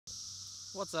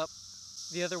What's up?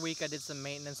 The other week I did some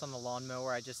maintenance on the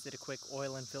lawnmower. I just did a quick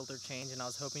oil and filter change, and I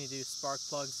was hoping to do spark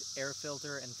plugs, air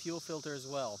filter, and fuel filter as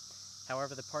well.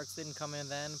 However, the parts didn't come in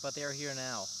then, but they are here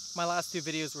now. My last two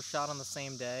videos were shot on the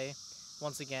same day.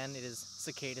 Once again, it is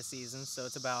cicada season, so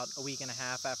it's about a week and a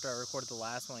half after I recorded the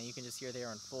last one, and you can just hear they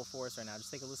are in full force right now.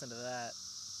 Just take a listen to that.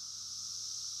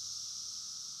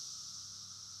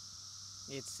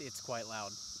 It's quite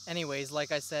loud. Anyways,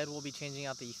 like I said, we'll be changing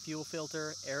out the fuel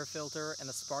filter, air filter, and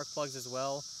the spark plugs as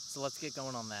well, so let's get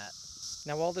going on that.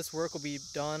 Now, all this work will be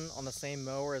done on the same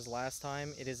mower as last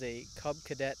time. It is a Cub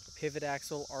Cadet pivot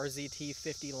axle RZT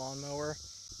 50 lawnmower.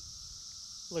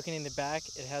 Looking in the back,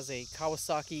 it has a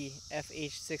Kawasaki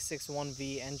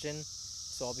FH661V engine,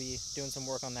 so I'll be doing some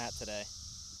work on that today.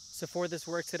 So for this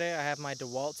work today, I have my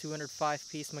DeWalt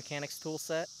 205-piece mechanics tool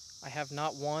set. I have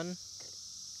not one,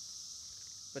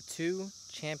 but two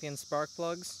Champion spark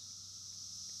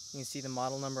plugs. You can see the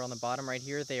model number on the bottom right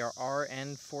here. They are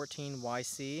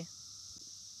RN14YC.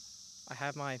 I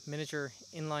have my miniature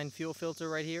inline fuel filter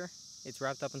right here. It's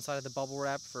wrapped up inside of the bubble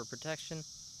wrap for protection.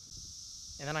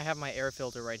 And then I have my air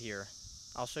filter right here.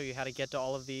 I'll show you how to get to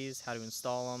all of these, how to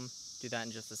install them, do that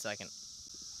in just a second.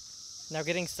 Now,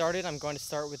 getting started, I'm going to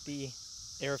start with the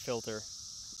air filter.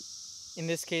 In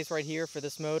this case right here, for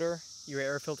this motor, your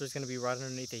air filter is going to be right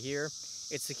underneath it here.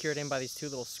 It's secured in by these two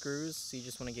little screws, so you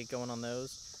just want to get going on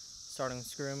those. Start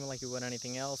unscrewing like you would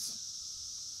anything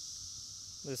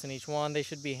else. Loosen each one. They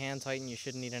should be hand tightened. You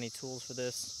shouldn't need any tools for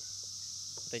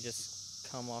this. They just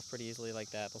come off pretty easily like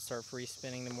that. They'll start free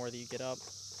spinning the more that you get up.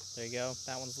 There you go.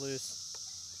 That one's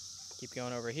loose. Keep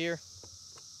going over here.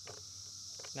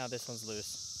 Now this one's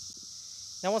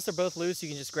loose. Now once they're both loose, you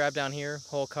can just grab down here.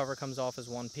 Whole cover comes off as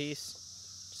one piece.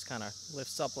 Just kind of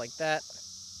lifts up like that.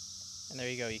 And there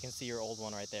you go, you can see your old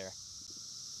one right there.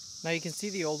 Now you can see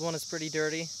the old one is pretty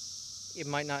dirty. It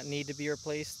might not need to be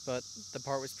replaced, but the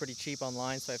part was pretty cheap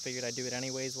online, so I figured I'd do it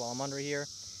anyways while I'm under here.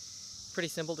 Pretty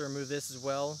simple to remove this as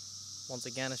well. Once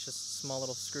again, it's just small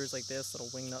little screws like this, little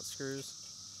wing nut screws.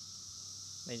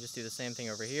 They just do the same thing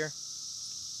over here.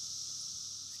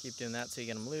 Just keep doing that till you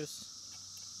get them loose.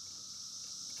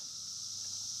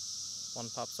 One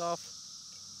pops off,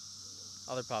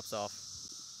 other pops off.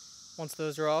 Once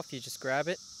those are off, you just grab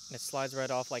it, and it slides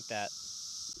right off like that.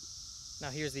 Now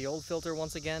here's the old filter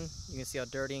once again. You can see how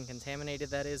dirty and contaminated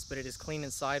that is, but it is clean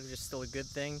inside, which is still a good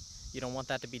thing. You don't want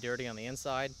that to be dirty on the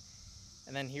inside.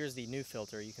 And then here's the new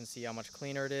filter. You can see how much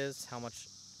cleaner it is, how much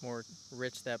more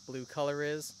rich that blue color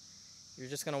is. You're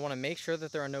just going to want to make sure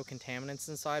that there are no contaminants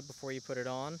inside before you put it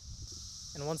on.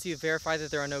 And once you verify that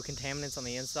there are no contaminants on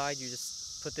the inside, you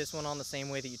just put this one on the same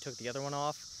way that you took the other one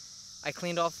off. I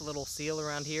cleaned off the little seal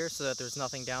around here so that there's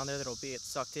nothing down there that'll get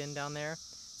sucked in down there.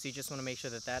 So you just want to make sure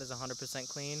that that is 100%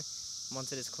 clean.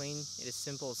 Once it is clean, it is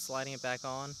simple as sliding it back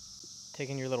on.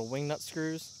 Taking your little wing nut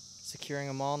screws, securing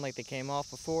them on like they came off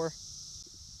before.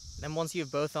 Then once you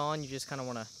have both on, you just kind of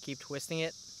want to keep twisting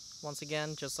it once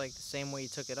again, just like the same way you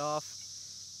took it off.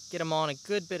 Get them on a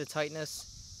good bit of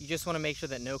tightness. You just want to make sure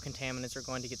that no contaminants are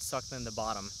going to get sucked in the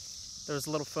bottom. There's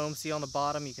a little foam seal on the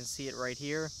bottom. You can see it right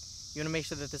here. You want to make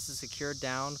sure that this is secured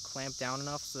down, clamped down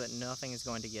enough so that nothing is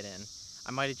going to get in.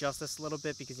 I might adjust this a little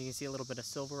bit because you can see a little bit of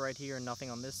silver right here and nothing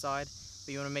on this side.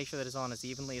 But you want to make sure that it's on as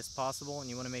evenly as possible, and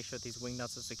you want to make sure that these wing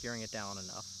nuts are securing it down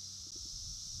enough.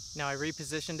 Now I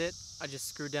repositioned it. I just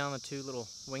screwed down the two little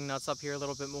wing nuts up here a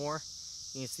little bit more.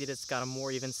 You can see that it's got a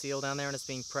more even seal down there, and it's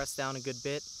being pressed down a good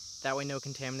bit. That way no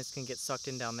contaminants can get sucked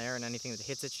in down there, and anything that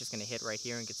hits it's just going to hit right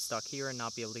here and get stuck here and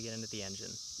not be able to get into the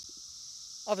engine.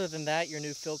 Other than that, your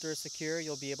new filter is secure.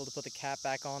 You'll be able to put the cap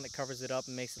back on that covers it up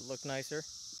and makes it look nicer.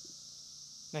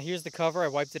 Now here's the cover. I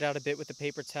wiped it out a bit with a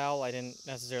paper towel. I didn't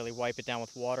necessarily wipe it down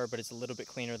with water, but it's a little bit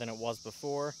cleaner than it was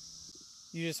before.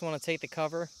 You just want to take the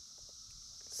cover,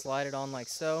 slide it on like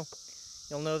so.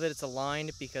 You'll know that it's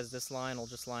aligned because this line will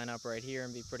just line up right here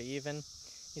and be pretty even.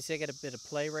 You see I get a bit of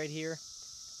play right here.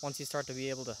 Once you start to be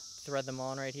able to thread them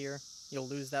on right here, you'll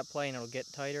lose that play and it'll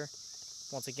get tighter.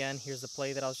 Once again, here's the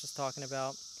play that I was just talking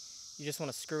about. You just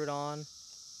want to screw it on.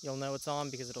 You'll know it's on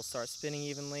because it'll start spinning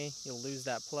evenly. You'll lose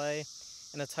that play.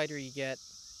 And the tighter you get,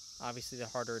 obviously the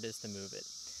harder it is to move it.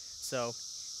 So,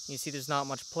 you see there's not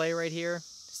much play right here.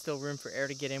 Still room for air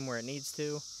to get in where it needs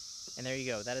to. And there you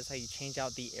go. That is how you change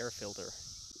out the air filter.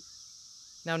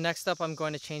 Now next up, I'm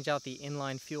going to change out the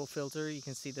inline fuel filter. You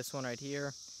can see this one right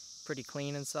here. Pretty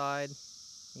clean inside.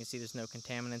 You can see there's no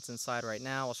contaminants inside right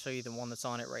now. I'll show you the one that's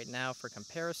on it right now for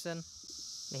comparison.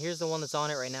 Now here's the one that's on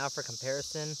it right now for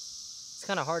comparison. It's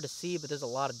kind of hard to see, but there's a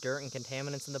lot of dirt and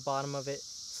contaminants in the bottom of it.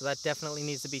 So that definitely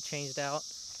needs to be changed out.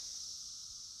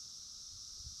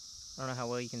 I don't know how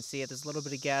well you can see it. There's a little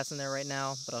bit of gas in there right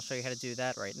now, but I'll show you how to do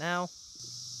that right now.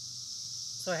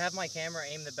 So I have my camera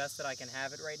aimed the best that I can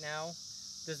have it right now.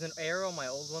 There's an arrow on my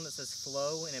old one that says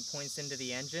flow and it points into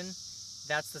the engine.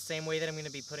 That's the same way that I'm going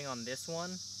to be putting on this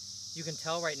one. You can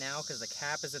tell right now because the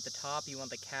cap is at the top, you want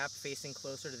the cap facing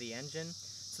closer to the engine,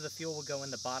 so the fuel will go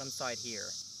in the bottom side here.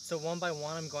 So one by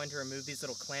one I'm going to remove these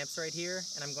little clamps right here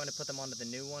and I'm going to put them onto the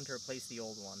new one to replace the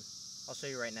old one. I'll show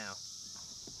you right now.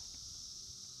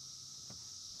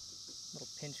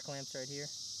 Little pinch clamps right here.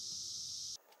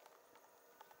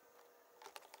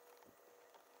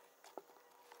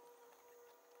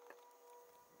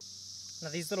 Now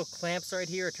these little clamps right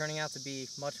here are turning out to be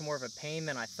much more of a pain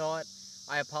than I thought.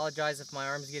 I apologize if my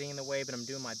arm's getting in the way, but I'm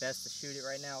doing my best to shoot it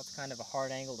right now. It's kind of a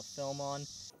hard angle to film on.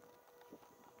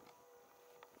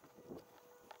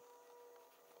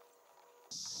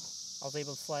 I was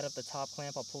able to slide up the top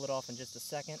clamp. I'll pull it off in just a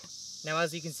second. Now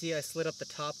as you can see, I slid up the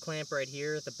top clamp right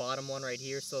here. The bottom one right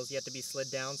here still has yet to be slid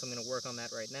down, so I'm going to work on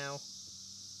that right now.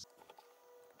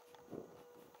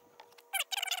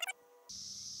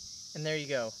 And there you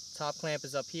go. Top clamp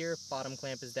is up here, bottom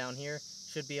clamp is down here.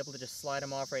 Should be able to just slide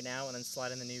them off right now and then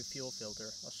slide in the new fuel filter.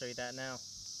 I'll show you that now.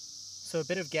 So a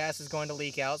bit of gas is going to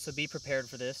leak out, so be prepared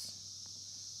for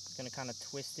this. I'm going to kind of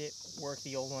twist it, work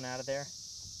the old one out of there.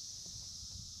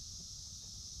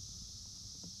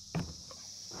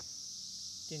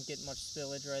 Didn't get much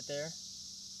spillage right there.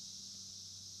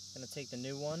 Going to take the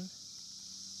new one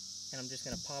and I'm just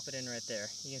going to pop it in right there.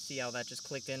 You can see how that just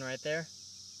clicked in right there.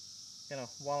 Gonna,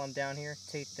 while I'm down here,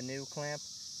 take the new clamp,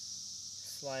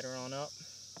 slide her on up.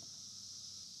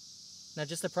 Now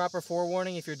just a proper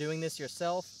forewarning if you're doing this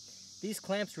yourself, these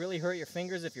clamps really hurt your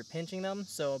fingers if you're pinching them,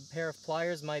 so a pair of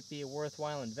pliers might be a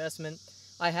worthwhile investment.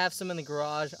 I have some in the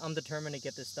garage. I'm determined to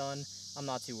get this done. I'm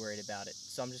not too worried about it,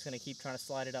 so I'm just gonna keep trying to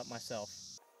slide it up myself.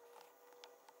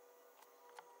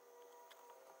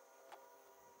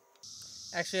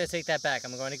 Actually, I take that back.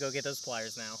 I'm going to go get those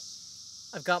pliers now.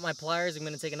 I've got my pliers. I'm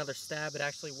going to take another stab at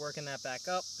actually working that back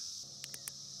up.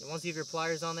 And once you have your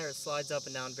pliers on there, it slides up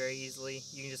and down very easily.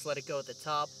 You can just let it go at the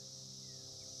top,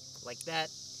 like that,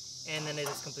 and then it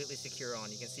is completely secure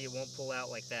on. You can see it won't pull out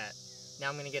like that. Now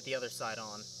I'm going to get the other side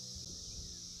on.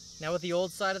 Now with the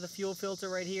old side of the fuel filter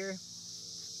right here,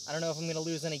 I don't know if I'm going to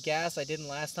lose any gas. I didn't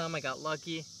last time. I got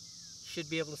lucky. Should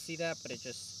be able to see that, but I'm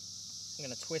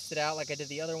going to twist it out like I did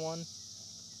the other one.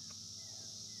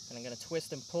 And I'm going to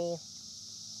twist and pull.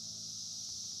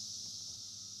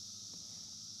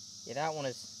 Yeah, that one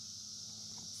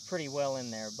is pretty well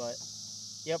in there, but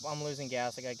yep, I'm losing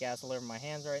gas. I got gas all over my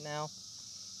hands right now.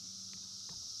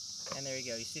 And there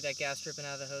you go. You see that gas dripping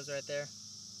out of the hose right there?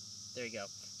 There you go.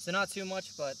 So not too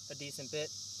much, but a decent bit.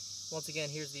 Once again,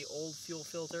 here's the old fuel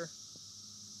filter.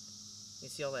 You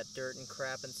see all that dirt and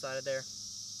crap inside of there?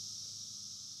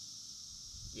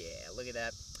 Yeah, look at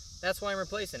that. That's why I'm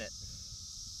replacing it.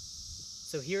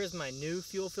 So here is my new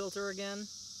fuel filter again.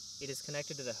 It is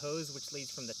connected to the hose which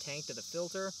leads from the tank to the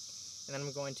filter, and then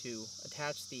I'm going to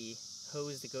attach the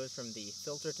hose that goes from the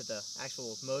filter to the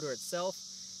actual motor itself.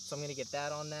 So I'm going to get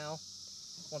that on now.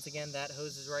 Once again, that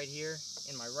hose is right here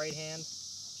in my right hand.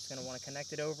 Just going to want to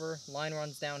connect it over. Line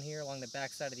runs down here along the back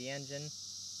side of the engine.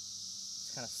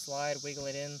 Just kind of slide, wiggle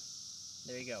it in.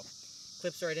 There you go.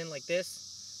 Clips right in like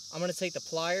this. I'm going to take the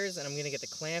pliers and I'm going to get the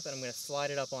clamp and I'm going to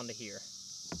slide it up onto here.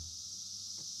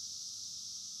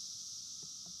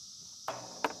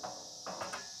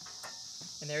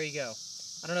 And there you go.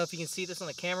 I don't know if you can see this on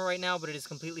the camera right now, but it is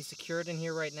completely secured in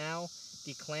here right now.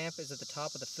 The clamp is at the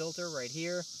top of the filter right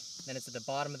here. Then it's at the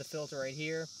bottom of the filter right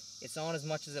here. It's on as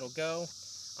much as it'll go.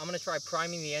 I'm going to try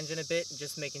priming the engine a bit and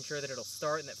just making sure that it'll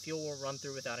start and that fuel will run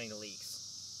through without any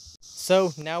leaks.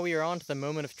 So now we are on to the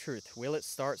moment of truth. Will it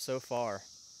start so far?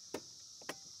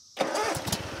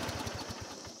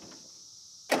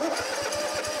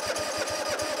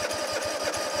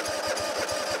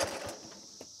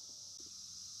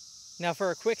 Now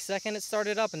for a quick second it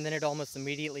started up and then it almost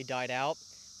immediately died out,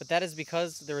 but that is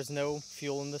because there is no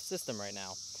fuel in the system right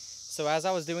now. So as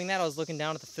I was doing that, I was looking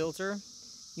down at the filter.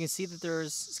 You can see that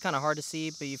it's kind of hard to see,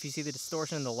 but if you see the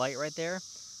distortion in the light right there,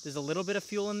 there's a little bit of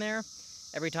fuel in there.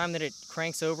 Every time that it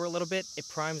cranks over a little bit, it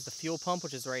primes the fuel pump,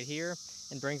 which is right here,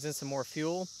 and brings in some more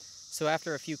fuel. So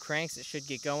after a few cranks, it should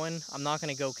get going. I'm not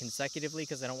going to go consecutively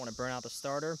because I don't want to burn out the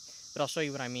starter, but I'll show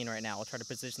you what I mean right now. I'll try to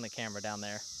position the camera down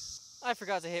there. I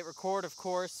forgot to hit record, of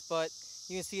course, but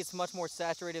you can see it's much more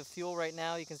saturated with fuel right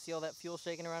now. You can see all that fuel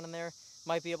shaking around in there.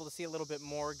 Might be able to see a little bit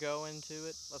more go into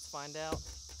it. Let's find out.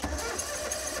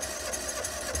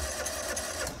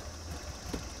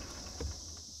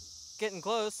 Getting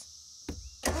close.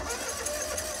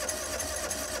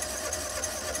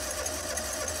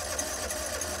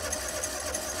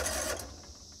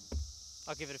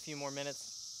 I'll give it a few more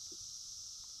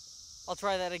minutes. I'll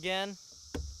try that again.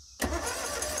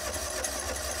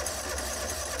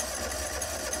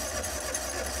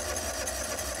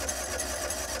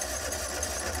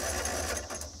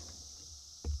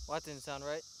 Well, that didn't sound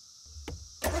right.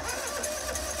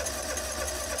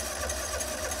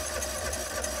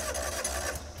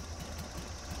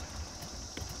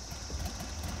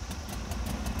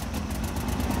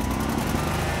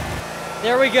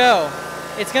 There we go.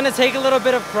 It's going to take a little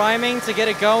bit of priming to get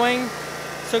it going.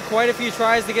 Took quite a few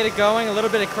tries to get it going, a little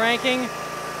bit of cranking,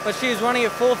 but she's running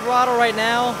at full throttle right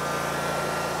now.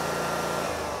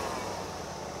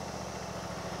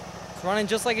 It's running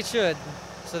just like it should.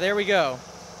 So there we go.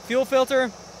 Fuel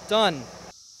filter, done.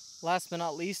 Last but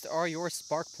not least are your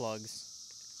spark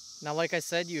plugs. Now, like I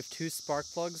said, you have two spark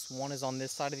plugs. One is on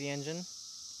this side of the engine,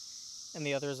 and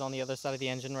the other is on the other side of the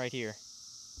engine right here.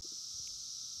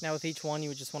 Now with each one, you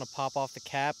would just want to pop off the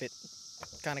cap. It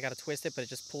kind of got to twist it, but it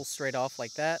just pulls straight off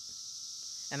like that.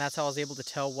 And that's how I was able to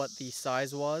tell what the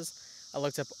size was. I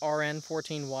looked up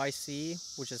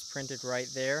RN14YC, which is printed right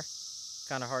there.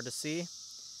 Kind of hard to see,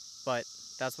 but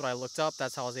that's what I looked up.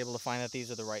 That's how I was able to find that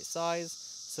these are the right size.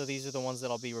 So these are the ones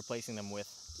that I'll be replacing them with.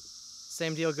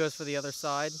 Same deal goes for the other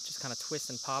side. Just kind of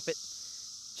twist and pop it.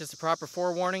 Just a proper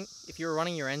forewarning, if you're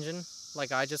running your engine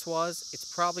like I just was,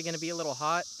 it's probably going to be a little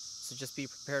hot. So just be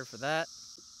prepared for that.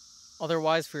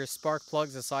 Otherwise, for your spark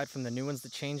plugs, aside from the new ones to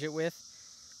change it with,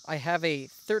 I have a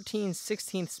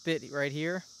 13/16 bit right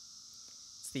here.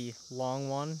 It's the long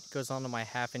one. It goes onto my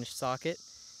 1/2-inch socket.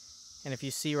 And if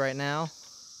you see right now,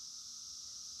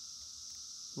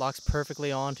 locks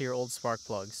perfectly onto your old spark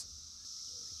plugs.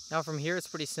 Now from here, it's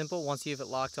pretty simple. Once you have it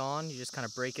locked on, you just kind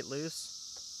of break it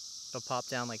loose. It'll pop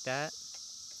down like that.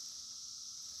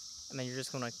 And then you're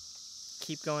just going to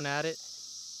keep going at it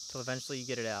till eventually you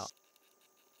get it out.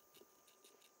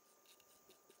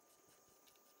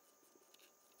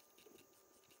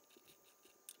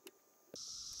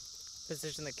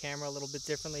 Position the camera a little bit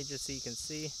differently just so you can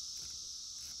see.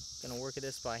 Gonna work at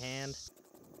this by hand.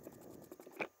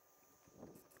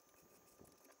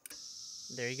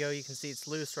 There you go, you can see it's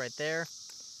loose right there.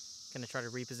 Gonna try to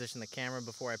reposition the camera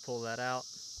before I pull that out.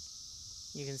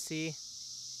 You can see,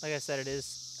 like I said, it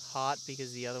is hot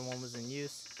because the other one was in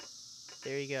use.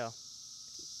 There you go.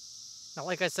 Now,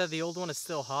 like I said, the old one is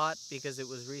still hot because it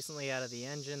was recently out of the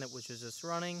engine, which was just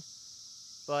running.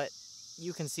 But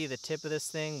you can see the tip of this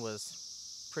thing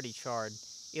was pretty charred.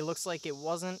 It looks like it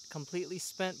wasn't completely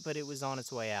spent, but it was on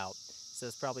its way out. So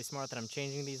it's probably smart that I'm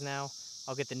changing these now.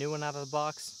 I'll get the new one out of the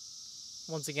box.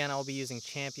 Once again, I'll be using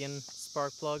Champion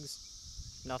spark plugs.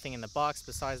 Nothing in the box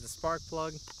besides the spark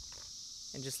plug.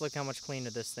 And just look how much cleaner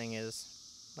this thing is.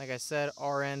 Like I said,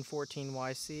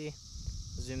 RN14YC.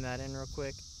 Zoom that in real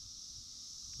quick.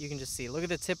 You can just see, look at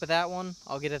the tip of that one.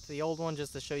 I'll get at the old one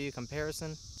just to show you a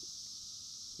comparison.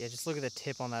 Yeah, just look at the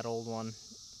tip on that old one.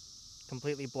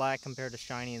 Completely black compared to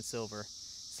shiny and silver.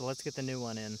 So let's get the new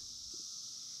one in.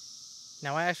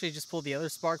 Now I actually just pulled the other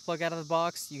spark plug out of the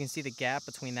box. You can see the gap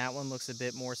between that one looks a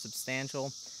bit more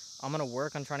substantial. I'm going to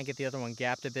work on trying to get the other one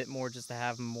gapped a bit more just to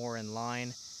have them more in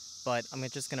line. But I'm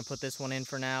just going to put this one in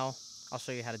for now. I'll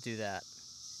show you how to do that.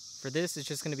 For this, it's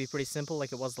just going to be pretty simple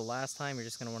like it was the last time. You're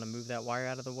just going to want to move that wire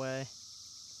out of the way.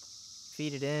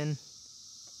 Feed it in.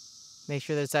 Make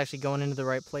sure that it's actually going into the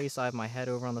right place. I have my head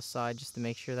over on the side just to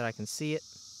make sure that I can see it.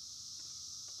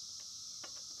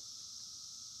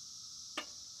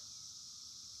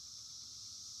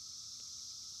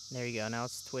 There you go. Now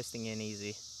it's twisting in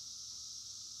easy.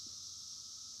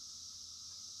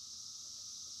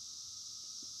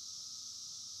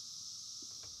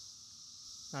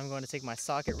 Now I'm going to take my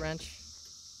socket wrench,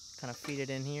 kind of feed it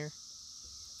in here,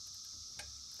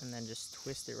 and then just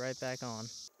twist it right back on.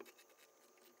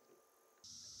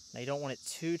 Now you don't want it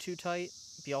too tight,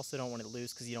 but you also don't want it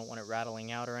loose because you don't want it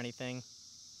rattling out or anything.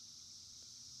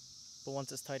 But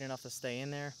once it's tight enough to stay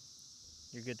in there,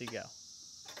 you're good to go.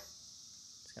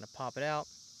 Just gonna pop it out,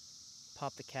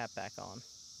 pop the cap back on.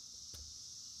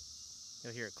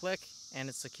 You'll hear it click, and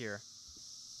it's secure.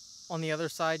 On the other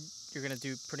side, you're gonna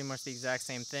do pretty much the exact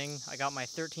same thing. I got my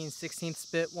 13/16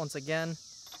 bit once again.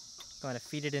 Going to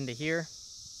feed it into here.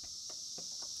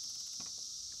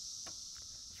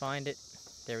 Find it.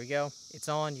 There we go. It's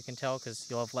on. You can tell because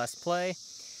you'll have less play.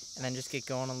 And then just get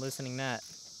going on loosening that.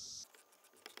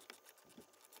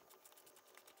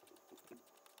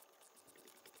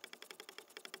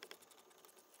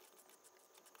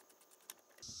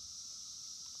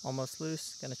 Almost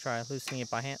loose. Gonna try loosening it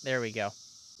by hand. There we go.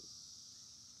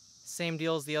 Same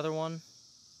deal as the other one.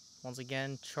 Once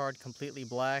again, charred completely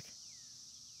black.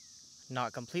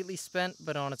 Not completely spent,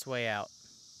 but on its way out.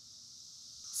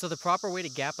 So the proper way to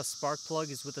gap a spark plug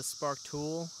is with a spark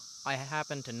tool. I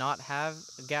happen to not have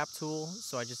a gap tool,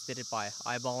 so I just did it by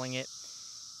eyeballing it.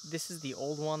 This is the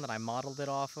old one that I modeled it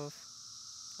off of.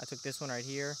 I took this one right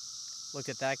here, looked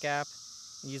at that gap,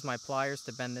 and used my pliers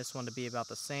to bend this one to be about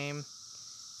the same.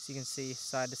 So you can see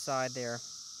side to side they're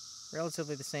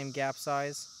relatively the same gap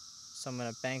size. So I'm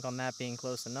going to bank on that being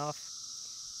close enough.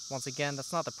 Once again,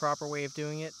 that's not the proper way of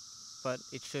doing it, but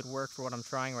it should work for what I'm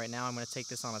trying right now. I'm going to take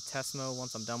this on a test mode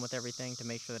once I'm done with everything to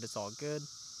make sure that it's all good.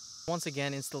 Once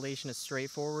again, installation is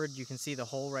straightforward. You can see the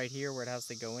hole right here where it has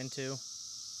to go into.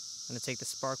 I'm going to take the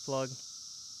spark plug,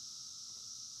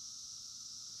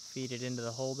 feed it into the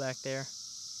hole back there,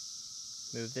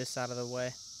 move this out of the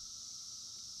way.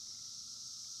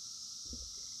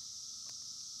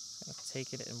 I'm going to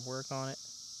take it and work on it.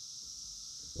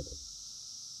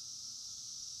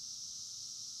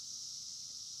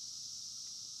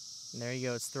 And there you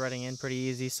go, it's threading in pretty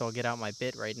easy, so I'll get out my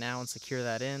bit right now and secure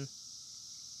that in.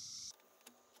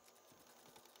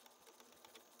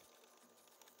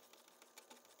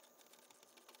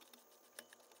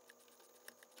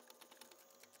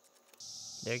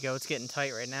 There you go, it's getting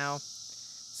tight right now.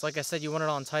 So like I said, you want it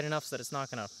on tight enough so that it's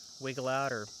not going to wiggle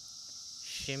out or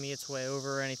shimmy its way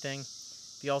over or anything.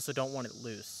 But you also don't want it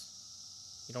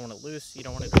loose. You don't want it loose, you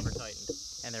don't want it over tightened.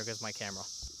 And there goes my camera.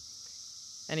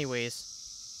 Anyways,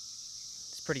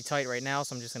 it's pretty tight right now,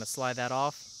 so I'm just going to slide that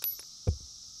off.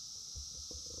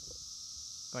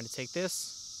 I'm going to take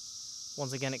this.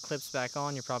 Once again, it clips back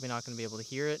on. You're probably not going to be able to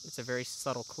hear it. It's a very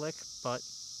subtle click, but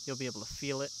you'll be able to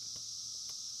feel it.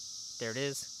 There it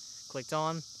is, clicked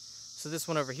on. So this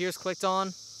one over here is clicked on.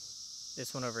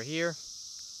 This one over here,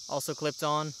 also clipped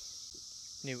on.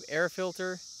 New air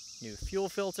filter, new fuel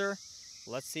filter.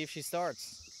 Let's see if she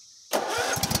starts.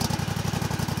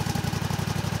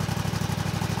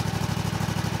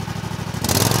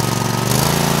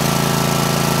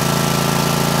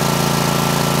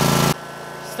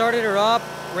 Started her up,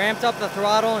 ramped up the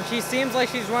throttle, and she seems like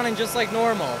she's running just like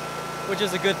normal, which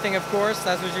is a good thing, of course.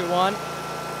 That's what you want.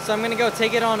 So I'm going to go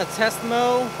take it on a test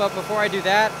mow, but before I do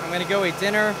that, I'm going to go eat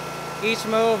dinner. Each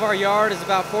mow of our yard is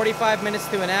about 45 minutes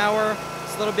to an hour,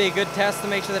 so that'll be a good test to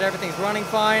make sure that everything's running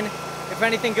fine. If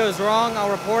anything goes wrong,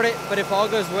 I'll report it, but if all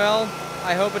goes well,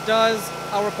 I hope it does,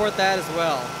 I'll report that as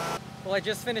well. Well, I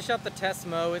just finished up the test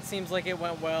mow. It seems like it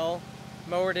went well.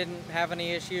 Mower didn't have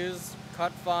any issues,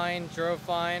 cut fine, drove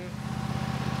fine.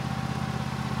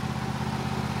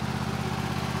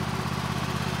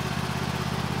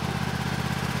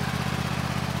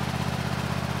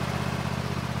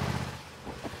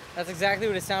 That's exactly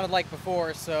what it sounded like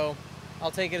before, so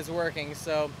I'll take it as working.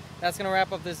 So that's going to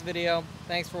wrap up this video.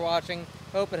 Thanks for watching.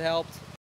 Hope it helped.